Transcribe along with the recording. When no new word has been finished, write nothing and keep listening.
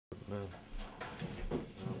man. You know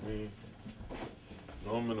what I mean?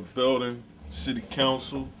 I'm in the building, City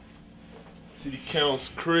Council. City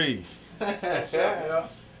Council Cretes. Yeah.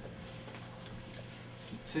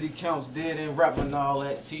 City Council did and rapping and all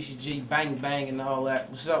that. T.C.G. bang bang and all that.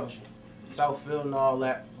 What's up with you? Southfield and all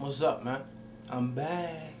that. What's up, man? I'm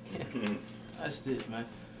back. That's it, man.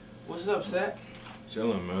 What's up, Sat?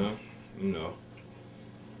 Chilling, man. You know.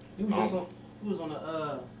 You was just on. You was on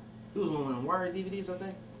the. You was on one of the Wired DVDs, I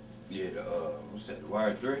think. Yeah, the what's that? The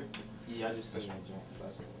Wire 3? Yeah, I just seen that joint. I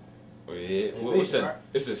seen it. Oh yeah. What's that? Right?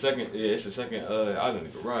 It's the second. Yeah, it's the second. I was in the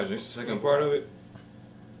garage. It's the second part of it.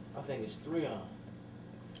 I think it's 3 on.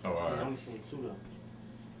 Oh, I alright. only seen 2 though.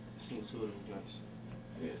 I seen 2 of them joints.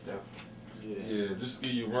 Yeah, definitely. Yeah. Yeah, just to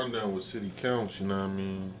give you a rundown with City Council, you know what I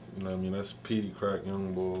mean? You know what I mean? That's Petey Crack,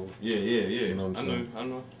 Young Boy. Yeah. You know what I'm saying? I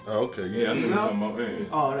know. Oh, okay, Yeah, I know You what know? you're talking about. Yeah.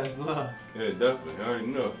 Oh, that's love. Yeah, definitely. I already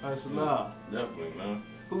know. That's love. Definitely, man.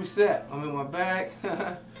 Who's Sat? I'm in my bag.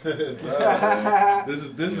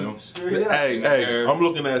 This You know? is Straight up. hey, I'm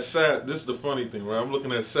looking at Sap. This is the funny thing, right? I'm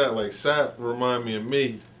looking at Sap like Sap remind me of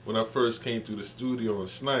me when I first came through the studio in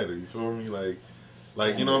Snyder. You feel me? Like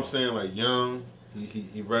you know what I'm saying? Like young,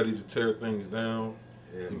 he ready to tear things down.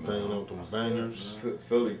 Yeah, He man. banging out them bangers.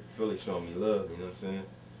 Philly showing me love. You know what I'm saying?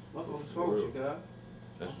 My folks fuck with you, guys.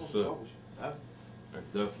 That's My what's folks up. fuck with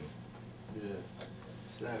you. Definitely. Yeah.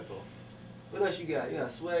 Sad though. What else you got? You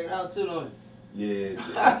got swag out too, don't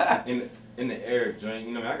Yeah. in the air joint.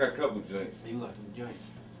 You know, I got a couple joints. you? You got them joints.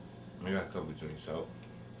 I got a couple joints out.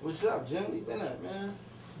 What's up, Jim? Where you been at, man?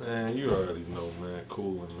 Man, you already know, man.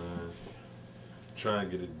 Cooling, man. Trying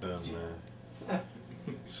to get it done, man.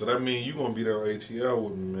 So that means you gonna be there on ATL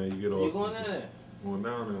with me, man. You get off. You going down there? Going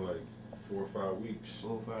down in like 4 or 5 weeks.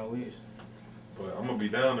 4 or 5 weeks. But I'm gonna be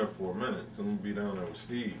down there for a minute. I'm gonna be down there with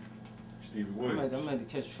Stevie I Williams. might have to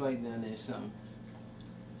catch a flight down there or something.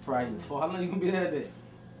 Probably before. How long you gonna be down there?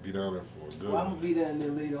 Be down there for a good Well, I'm gonna one. be down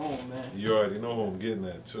there later on, man. You already know who I'm getting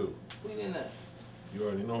at too. Who you getting at? You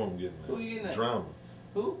already know who I'm getting at. Who you getting at? Drama.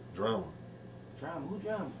 Who? Drama. Drama. Who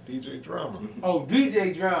drama? DJ Drama. Oh,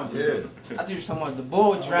 DJ Drama. Yeah. I thought you were talking about the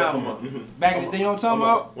boy drama. I'm Back in the day, you know what I'm talking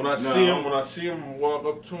about? When I see him walk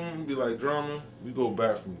up to him, be like, Drama, we go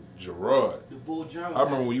back from Gerard. The bull drama. I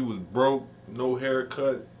remember when you was broke, no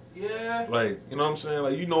haircut. Yeah. Like, you know what I'm saying?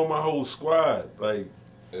 Like, you know my whole squad. Like,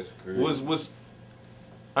 That's crazy. what's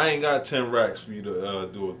I ain't got 10 racks for you to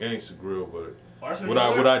do a gangster grill, but Oh, what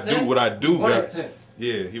I do One got, at 10.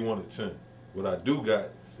 yeah, he wanted 10. What I do got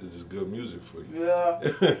is just good music for you.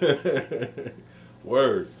 Yeah.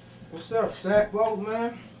 Word. What's up, Sack Boat,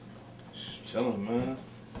 man? Chilling, man.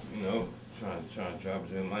 You know, trying to drop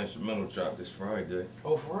my instrumental drop this Friday.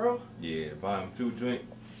 Oh, for real? Yeah, volume 2 joint.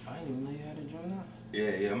 I didn't even know you had a joint out.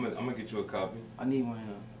 Yeah, I'm gonna get you a copy. I need one.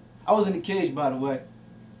 I was in the cage, by the way.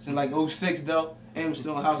 Since like 06, though. And I'm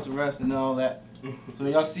still in house arrest and all that. So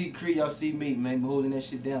y'all see Creed, y'all see me, man. Been holding that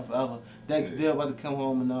shit down forever. Dex Dill about to come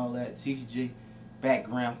home and all that. T.C.G.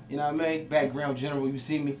 background. You know what I mean? Background general. You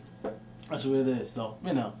see me? That's what it is. So,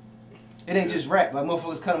 you know. It ain't just rap. Like,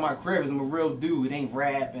 motherfuckers come to my crib. I'm a real dude. It ain't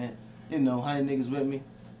rap and, you know, 100 niggas with me.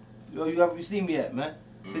 Yo, you see me at, man?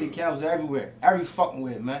 City Council everywhere. Every fucking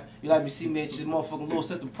way, man. You like to see me at your motherfucking little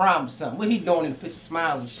sister prom or something. What he doing in the picture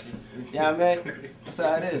smiling and shit? You know what I mean? That's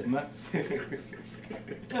how it is, man. You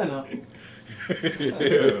know.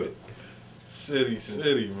 Yeah.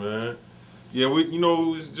 City, man. Yeah, we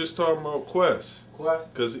was just talking about Quest.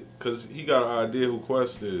 What? Cause he got an idea who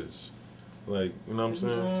Quest is. Like, you know what I'm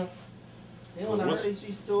saying? You know, I heard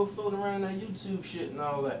she's still floating around that YouTube shit and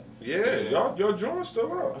all that. Yeah, y'all joint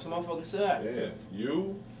still up. That's what motherfucker said. Yeah.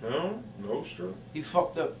 You, him, Nostra. He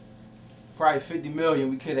fucked up probably 50 million.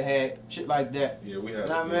 We could have had shit like that. Yeah, we had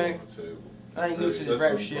Nah, to man. on the table. I ain't new to this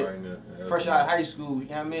rap shit. Fresh out of high school, you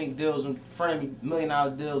know what I mean? Deals in front of me, $1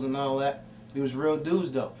 million deals and all that. We was real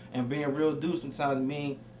dudes though. And being real dudes sometimes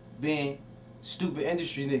mean being stupid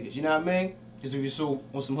industry niggas, you know what I mean? Because we was so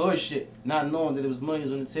on some hood shit, not knowing that there was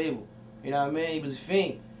millions on the table. You know what I mean? He was a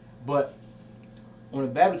fiend. But on the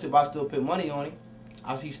battle tip, I still put money on him.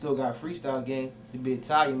 He still got a freestyle game. He be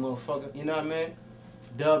Italian motherfucker, you know what I mean?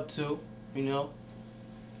 Dub too, you know?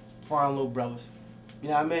 Foreign little brothers. You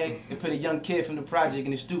know what I mean? They put a young kid from the project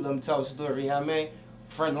in the stoop, let me tell a story, you know what I mean?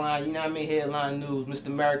 Frontline, you know what I mean? Headline news, Mr.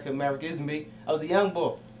 America is me. I was a young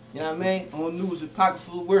boy, you know what I mean? On the news with pocket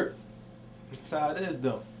full of work. That's how it is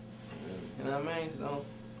though. You know what I mean? So,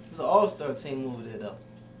 it was an all-star team over there though.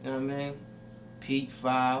 You know what I mean? Pete,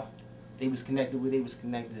 5, they was connected where they was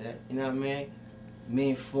connected at. You know what I mean? Me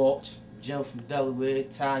and Fulch, Jim from Delaware,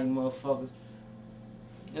 Italian motherfuckers.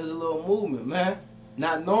 It was a little movement, man.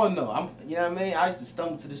 Not knowing though. You know what I mean? I used to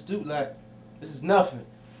stumble to the stoop like, this is nothing.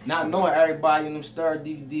 not knowing everybody in them Star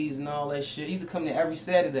DVDs and all that shit. He used to come there every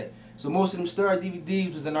Saturday. So most of them Star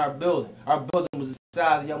DVDs was in our building. Our building was the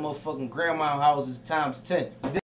size of your motherfucking grandma's houses times 10.